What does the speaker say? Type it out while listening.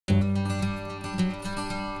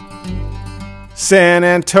San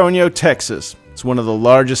Antonio, Texas. It's one of the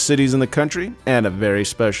largest cities in the country and a very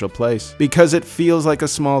special place because it feels like a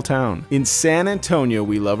small town. In San Antonio,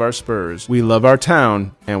 we love our Spurs, we love our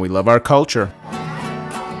town, and we love our culture.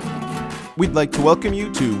 We'd like to welcome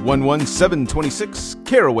you to 11726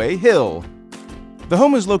 Caraway Hill. The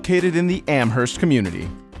home is located in the Amherst community.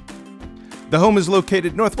 The home is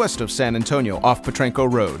located northwest of San Antonio off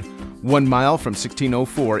Potranco Road, 1 mile from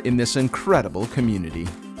 1604 in this incredible community.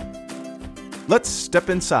 Let's step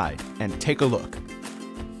inside and take a look.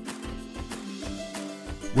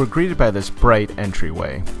 We're greeted by this bright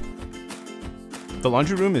entryway. The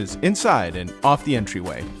laundry room is inside and off the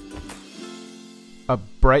entryway. A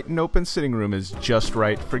bright and open sitting room is just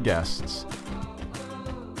right for guests.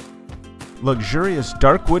 Luxurious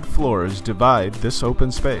dark wood floors divide this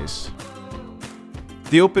open space.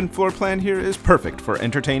 The open floor plan here is perfect for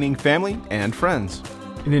entertaining family and friends.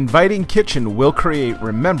 An inviting kitchen will create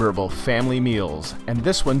rememberable family meals, and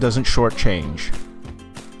this one doesn't shortchange.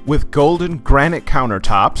 With golden granite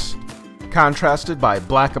countertops, contrasted by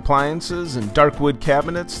black appliances and dark wood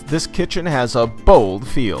cabinets, this kitchen has a bold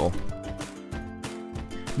feel.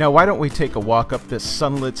 Now why don't we take a walk up this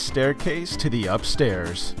sunlit staircase to the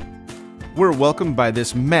upstairs. We're welcomed by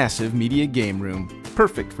this massive media game room,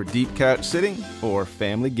 perfect for deep couch sitting or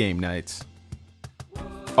family game nights.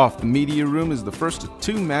 Off the media room is the first of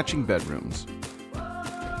 2 matching bedrooms.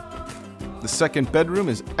 The second bedroom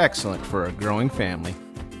is excellent for a growing family.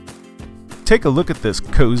 Take a look at this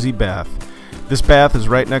cozy bath. This bath is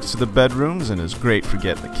right next to the bedrooms and is great for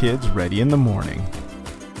getting the kids ready in the morning.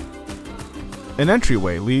 An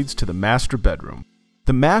entryway leads to the master bedroom.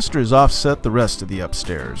 The master is offset the rest of the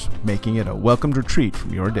upstairs, making it a welcomed retreat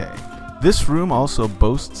from your day. This room also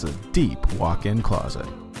boasts a deep walk-in closet.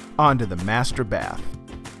 On to the master bath,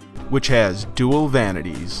 which has dual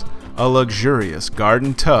vanities, a luxurious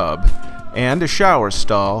garden tub, and a shower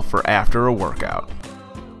stall for after a workout.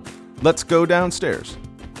 Let's go downstairs,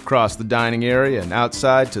 across the dining area and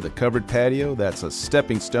outside to the covered patio that's a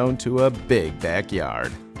stepping stone to a big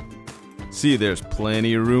backyard. See, there's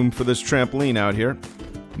plenty of room for this trampoline out here.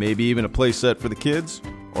 Maybe even a play set for the kids,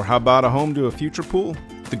 or how about a home to a future pool?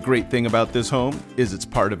 The great thing about this home is it's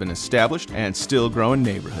part of an established and still growing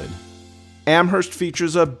neighborhood. Amherst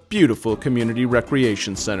features a beautiful community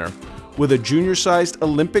recreation center with a junior-sized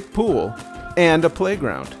Olympic pool and a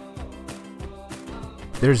playground.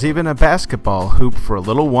 There's even a basketball hoop for a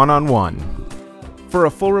little one-on-one. For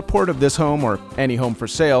a full report of this home or any home for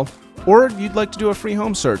sale, or you'd like to do a free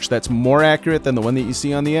home search that's more accurate than the one that you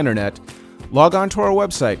see on the internet, log on to our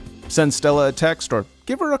website, send Stella a text, or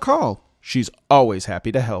give her a call. She's always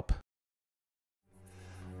happy to help.